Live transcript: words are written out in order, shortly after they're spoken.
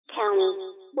Tell me,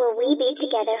 will we be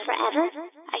together forever?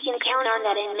 I can count on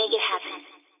that and make it happen.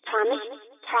 Promise?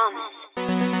 Promise.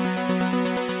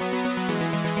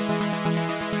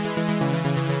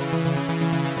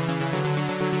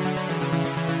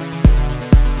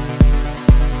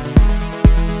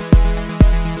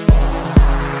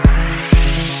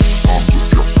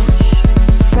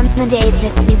 From the day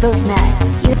that we both met,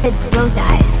 you had both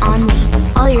eyes on me.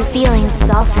 All your feelings,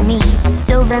 all for me,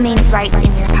 still remain bright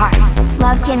in your heart.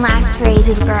 Love can last for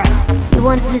ages, girl. You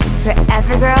want this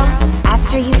forever, girl?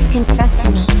 After you confessed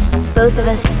to me, both of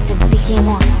us became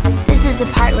one. This is the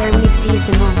part where we seize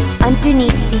the moment.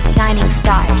 Underneath these shining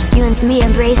stars, you and me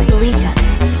embrace each other.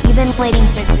 We've been waiting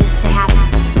for this to happen.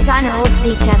 We gotta hold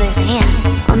each other's hands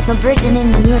on the bridge and in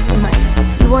the moonlight.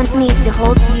 You want me to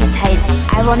hold you tight.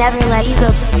 I will never let you go,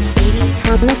 baby.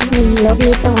 Promise me you'll be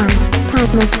the one.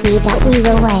 Promise me that we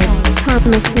will wait.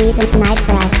 Promise me the night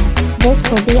for us. This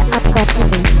will be a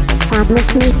blessing.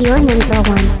 Promise me you're number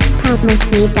one. Promise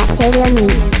me that day we'll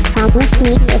meet. Promise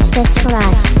me it's just for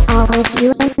us. Always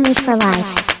you and me for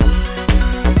life.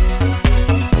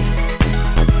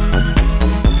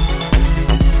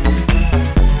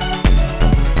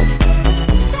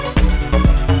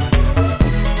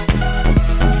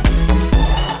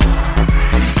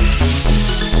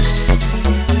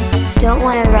 Don't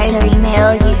wanna write or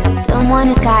email you. Don't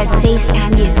wanna Skype or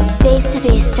FaceTime you. Face to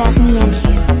face, just me and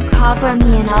you. Call for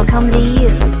me and I'll come to you.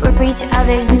 We're each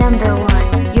other's number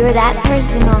one. You're that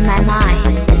person on my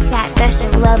mind. It's that special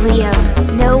love we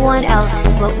owe. No one else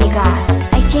is what we got.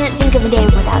 I can't think of a day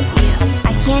without you.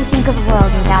 I can't think of a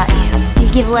world without you.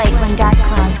 You give light when dark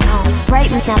clouds come.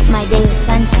 Brighten up my day with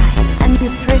sunshine. I'm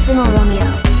your personal Romeo.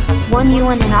 One you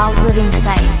want in all living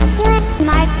sight. You're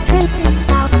my princess.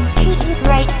 I'll treat you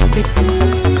right.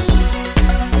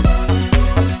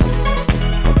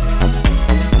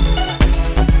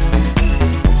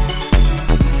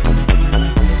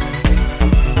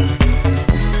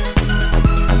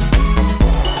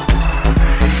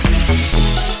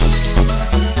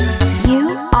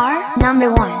 You are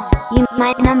number one. You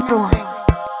my number one.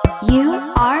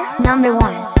 You are number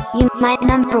one. You my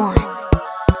number one.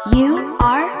 You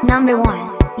are number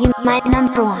one. You my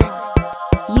number one.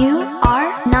 You are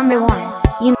number one.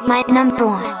 You my number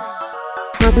one.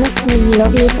 Promise me you'll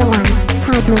be the one.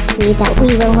 Promise me that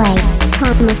we will wait.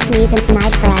 Promise me the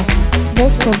night for us.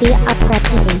 This will be a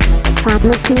blessing.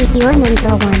 Promise me you're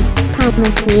number one.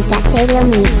 Promise me that day we'll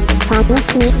meet. Promise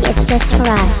me it's just for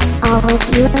us. Always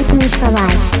you and me for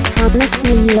life. Promise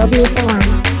me you'll be the one.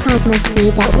 Promise me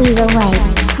that we will wait.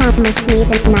 Promise me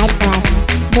the night for us.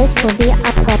 This will be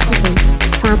a blessing.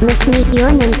 Promise me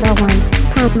you're number one.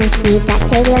 Promise me that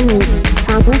day we'll meet.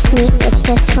 Promise me it's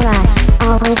just for us.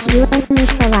 Always you and me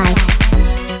for life.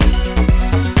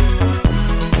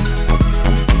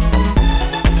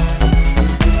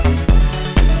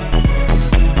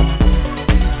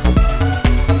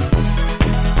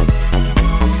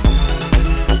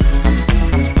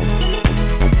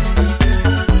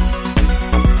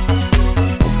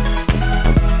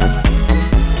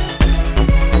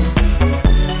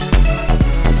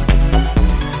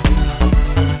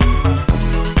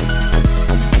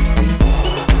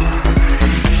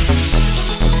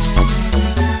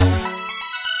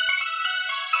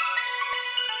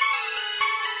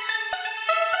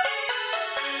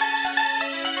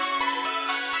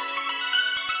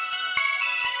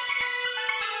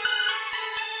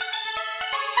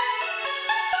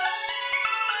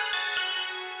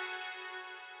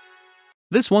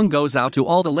 This one goes out to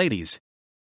all the ladies.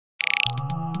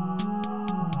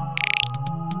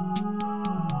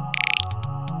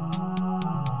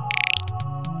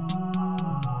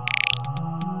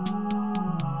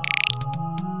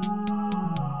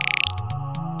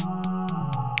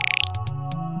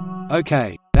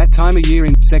 Okay, that time of year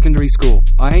in secondary school.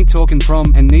 I ain't talking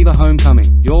prom and neither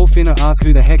homecoming. You all finna ask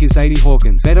who the heck is Sadie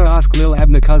Hawkins. Better ask Lil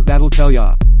Abner cuz that'll tell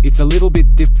ya. It's a little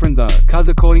bit different though, cuz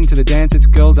according to the dance it's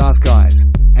girls ask guys.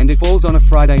 And it falls on a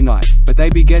Friday night, but they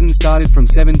be getting started from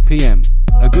 7 PM.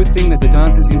 A good thing that the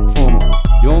dance is informal.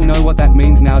 You all know what that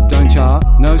means now, don't ya?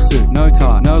 No suit, no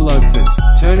tie, no loafers.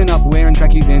 Turning up wearing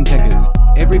trackies and techers.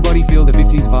 Everybody feel the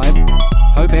 50s vibe?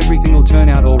 Hope everything will turn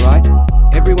out alright.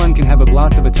 Everyone can have a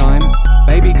blast of a time.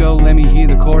 Baby girl, let me hear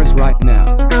the chorus right now.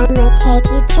 I'ma take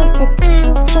you to the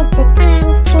dance, to the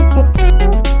dance, to the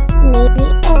dance. Maybe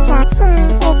it's our turn,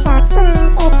 it's our turn,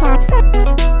 it's our turn.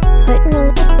 Put me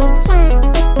in the trance,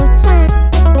 in the trance,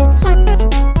 in the trance.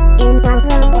 In our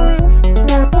romance,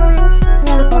 romance,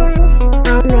 romance.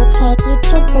 I'ma take you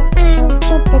to the dance,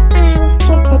 to the dance,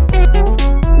 to the dance.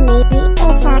 Maybe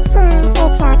it's our turn,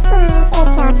 it's our turn,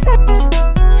 it's our turn.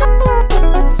 In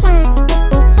the trance, in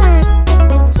the trance.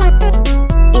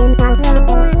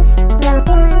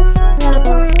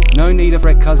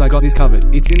 got this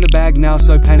covered. It's in the bag now,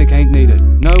 so panic ain't needed.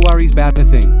 No worries about a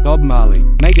thing. Bob Marley.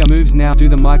 Make your moves now, do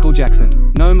the Michael Jackson.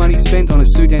 No money spent on a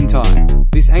suit and tie.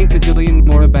 This ain't cotillion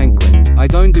nor a banquet. I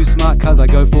don't do smart cuz I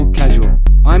go full casual.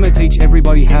 I'ma teach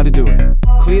everybody how to do it.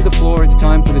 Clear the floor, it's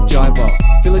time for the jive bob.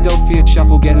 Philadelphia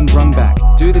shuffle getting brung back.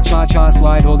 Do the cha-cha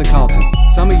slide or the Carlton.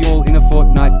 Some of y'all in a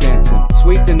fortnight dancing.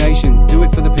 Sweep the nation, do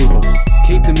it for the people.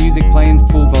 Keep the music playing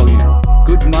full volume.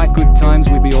 Good night, good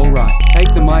times, we be alright.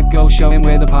 Take the mic, girl, show 'em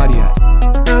where the party at.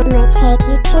 I'ma take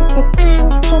you to the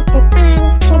dance, to the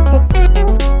dance, to the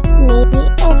dance. Maybe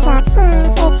it's our turn,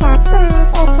 it's our turn,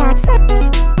 it's our turn.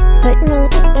 Put me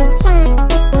in the trance,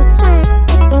 in the trance,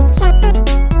 in the trance.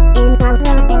 In our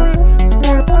romance,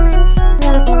 romance,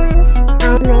 romance.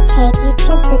 I'ma take you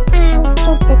to the dance,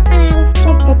 to the dance,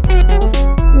 to the dance.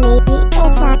 Maybe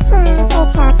it's our turn,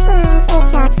 it's our turn,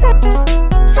 it's our turn.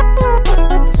 In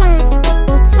the trance, in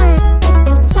the trance, in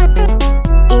the trance.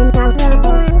 In our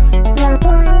romance,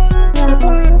 romance,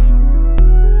 romance.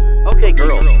 Okay,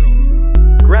 girls.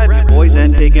 Grab your boys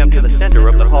and take them to the center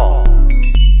of the hall.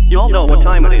 Y'all know what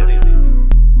time it is.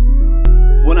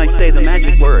 When I say the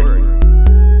magic word,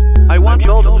 I want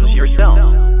y'all to lose yourself.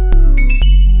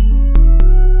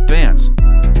 Dance.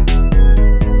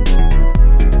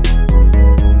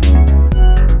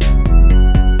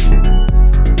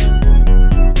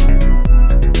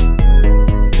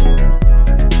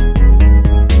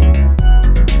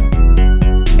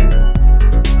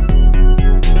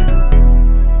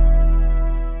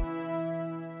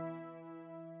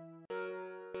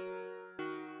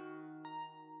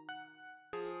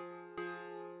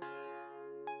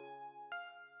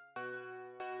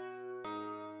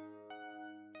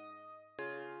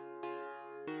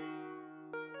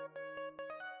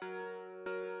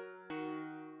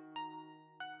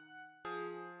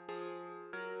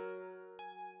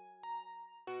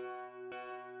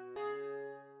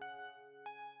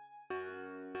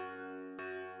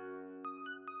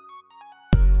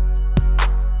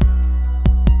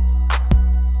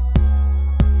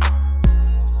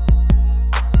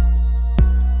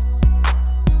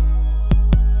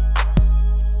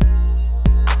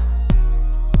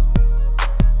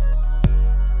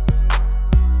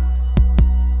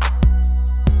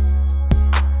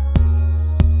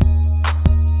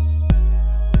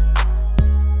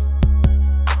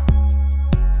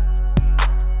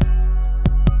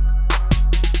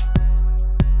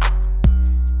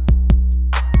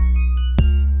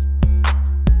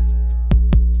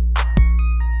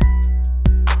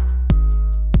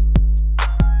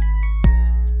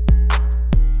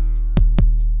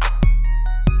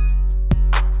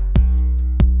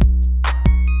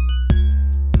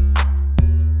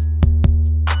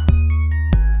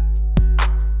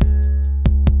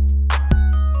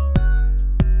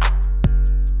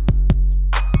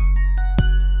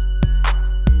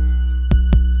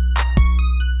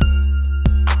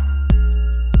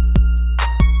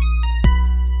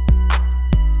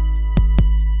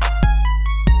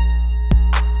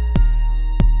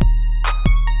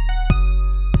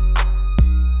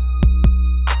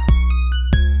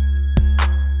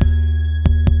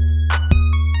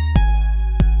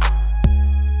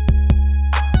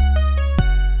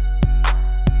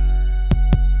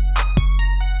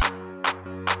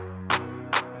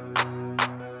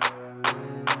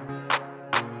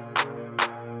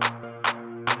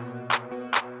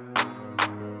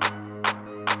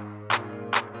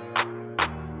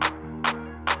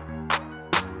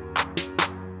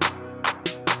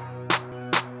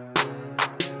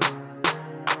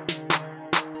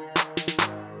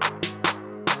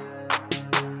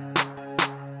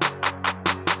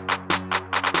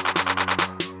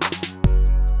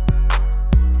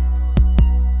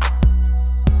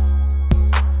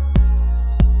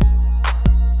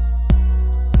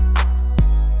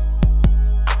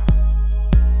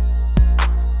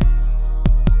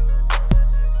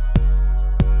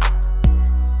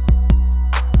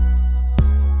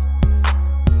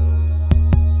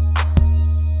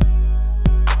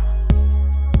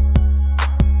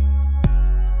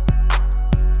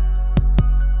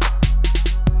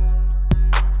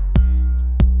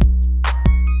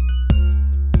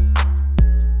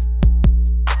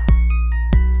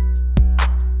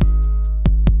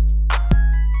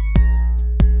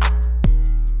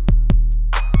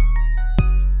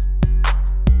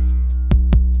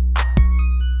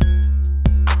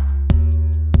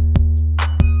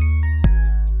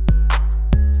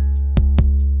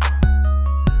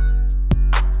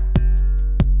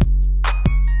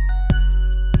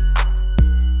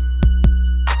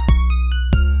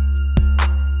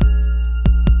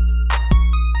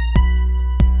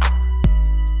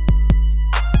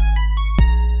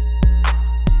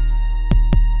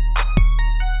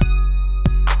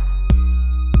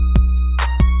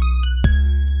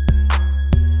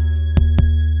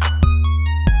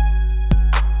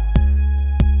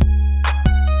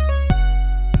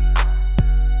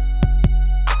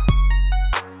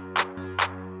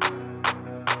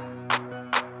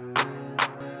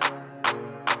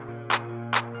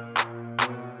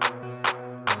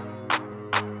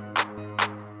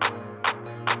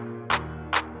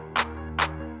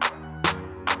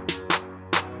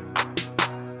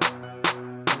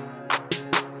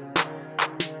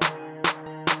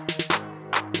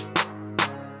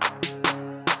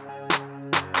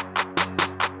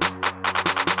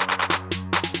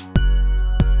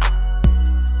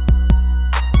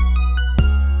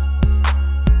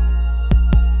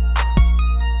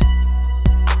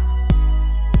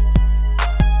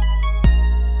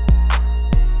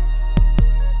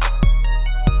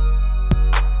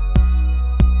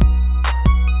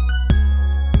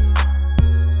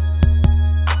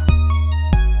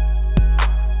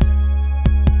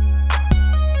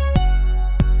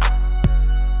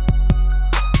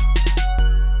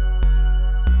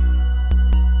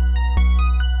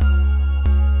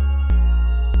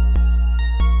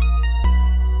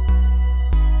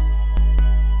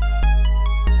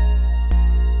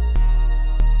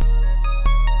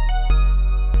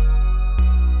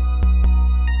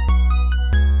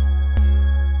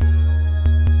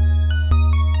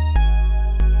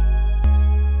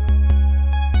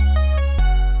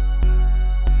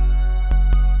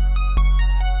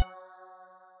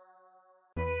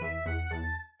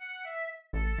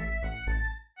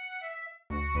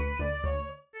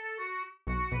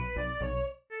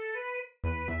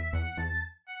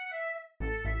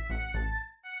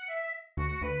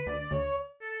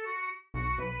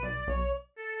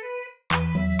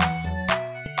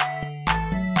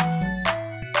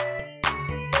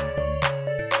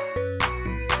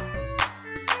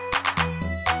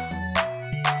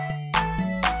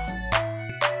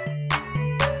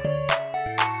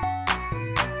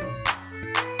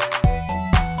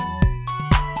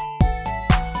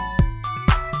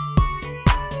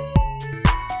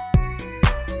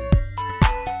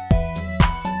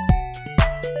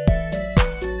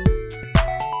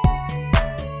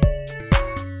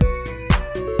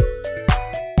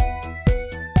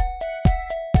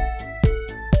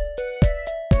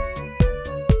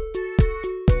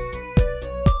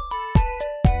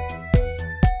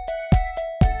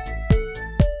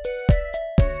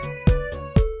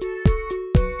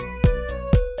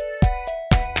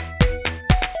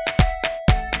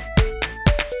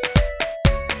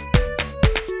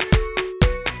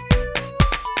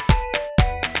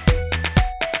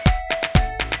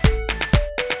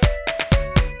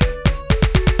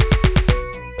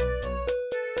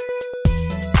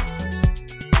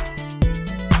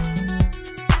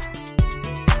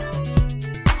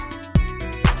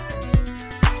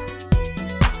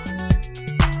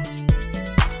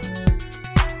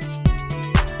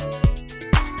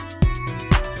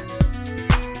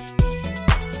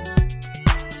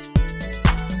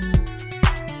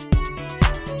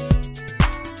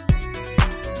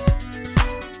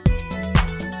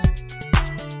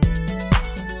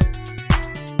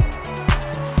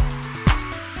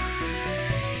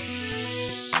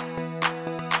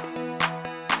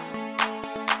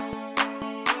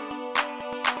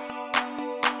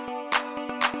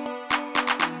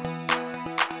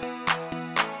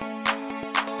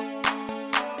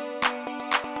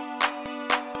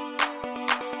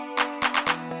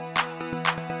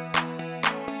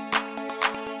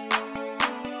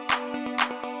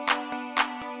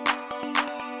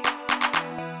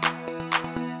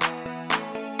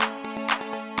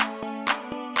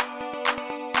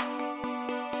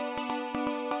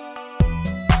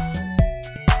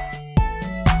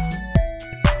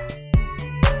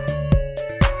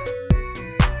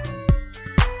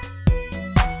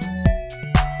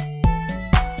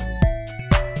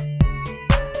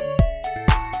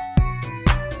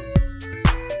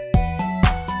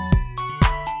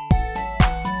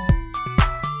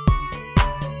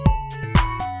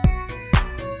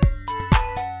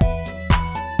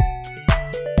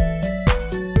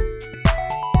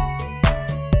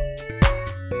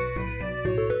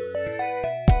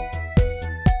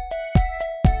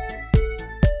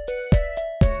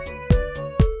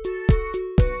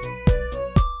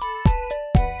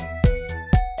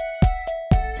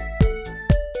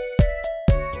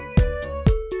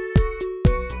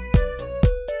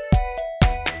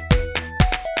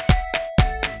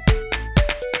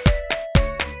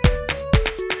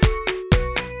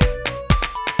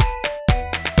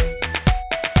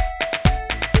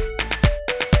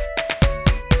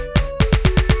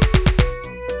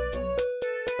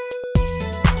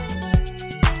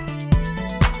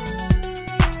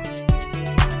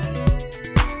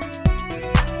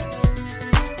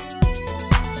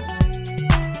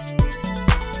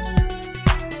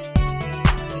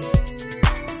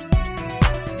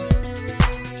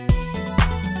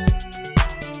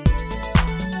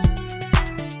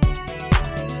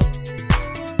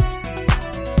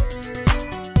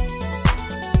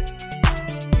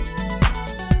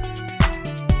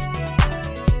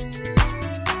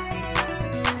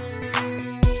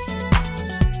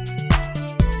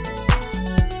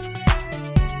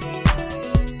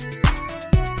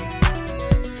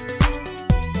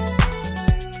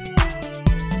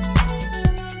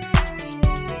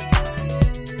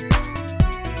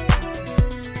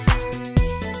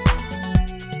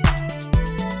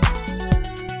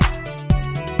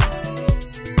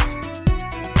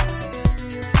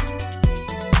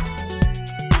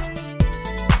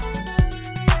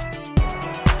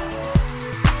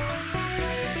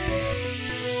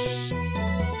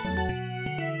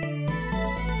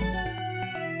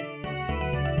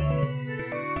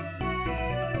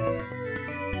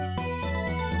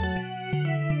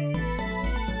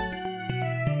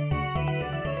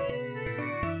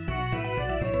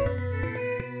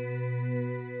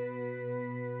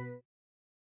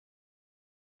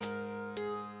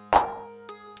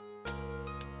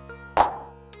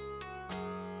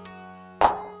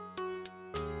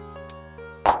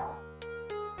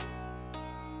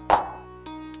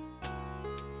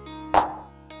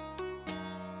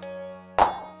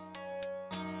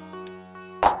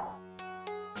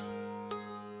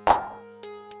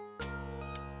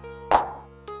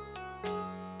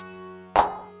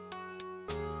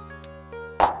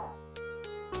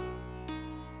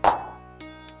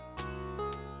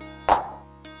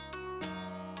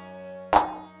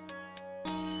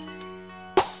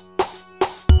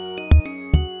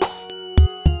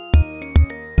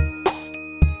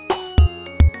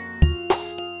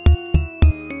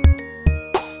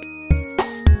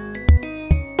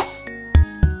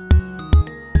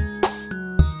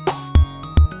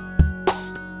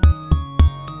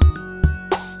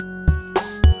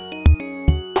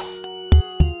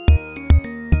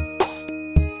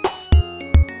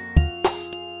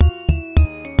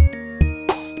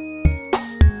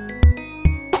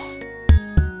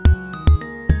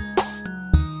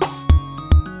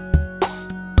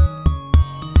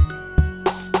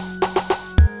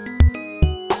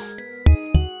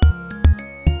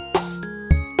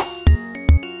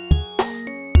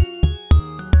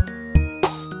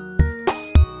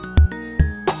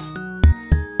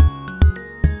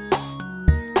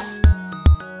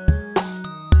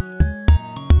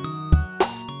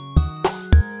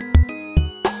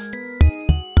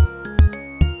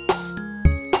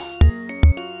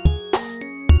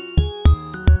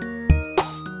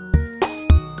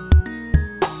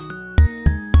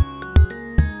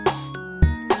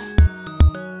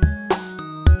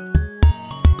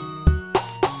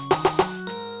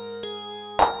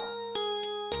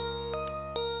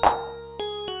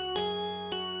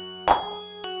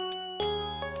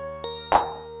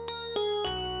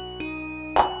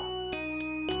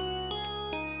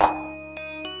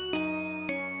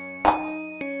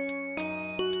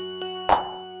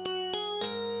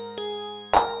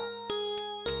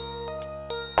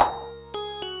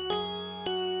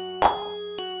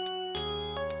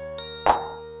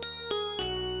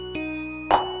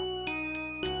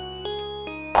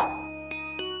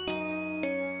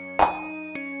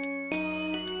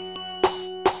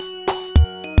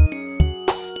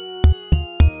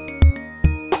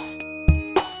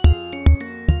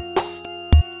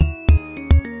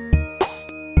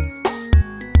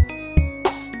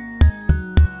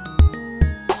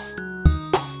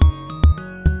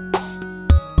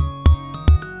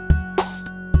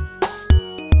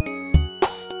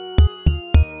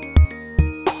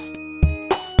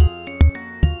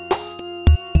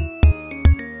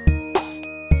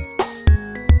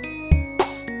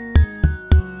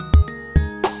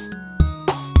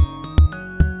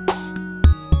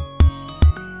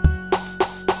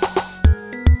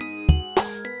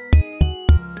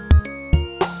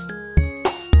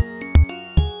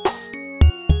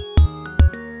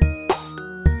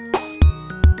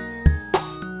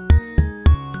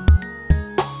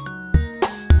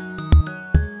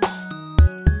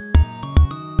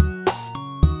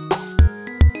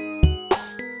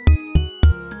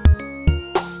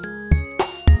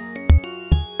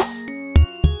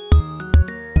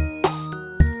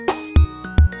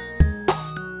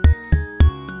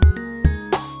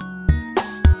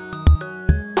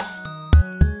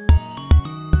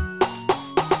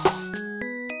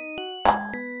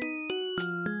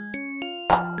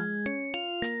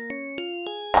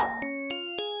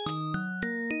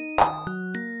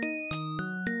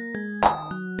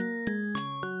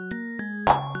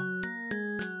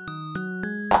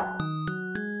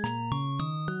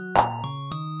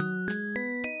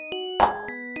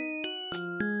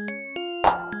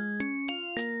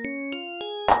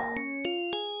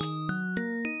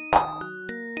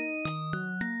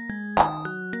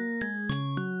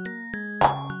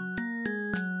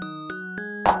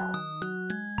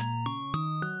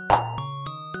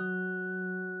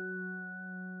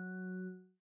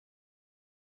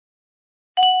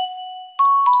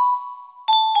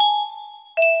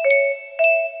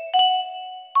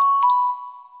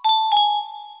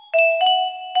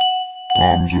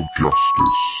 arms of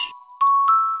justice.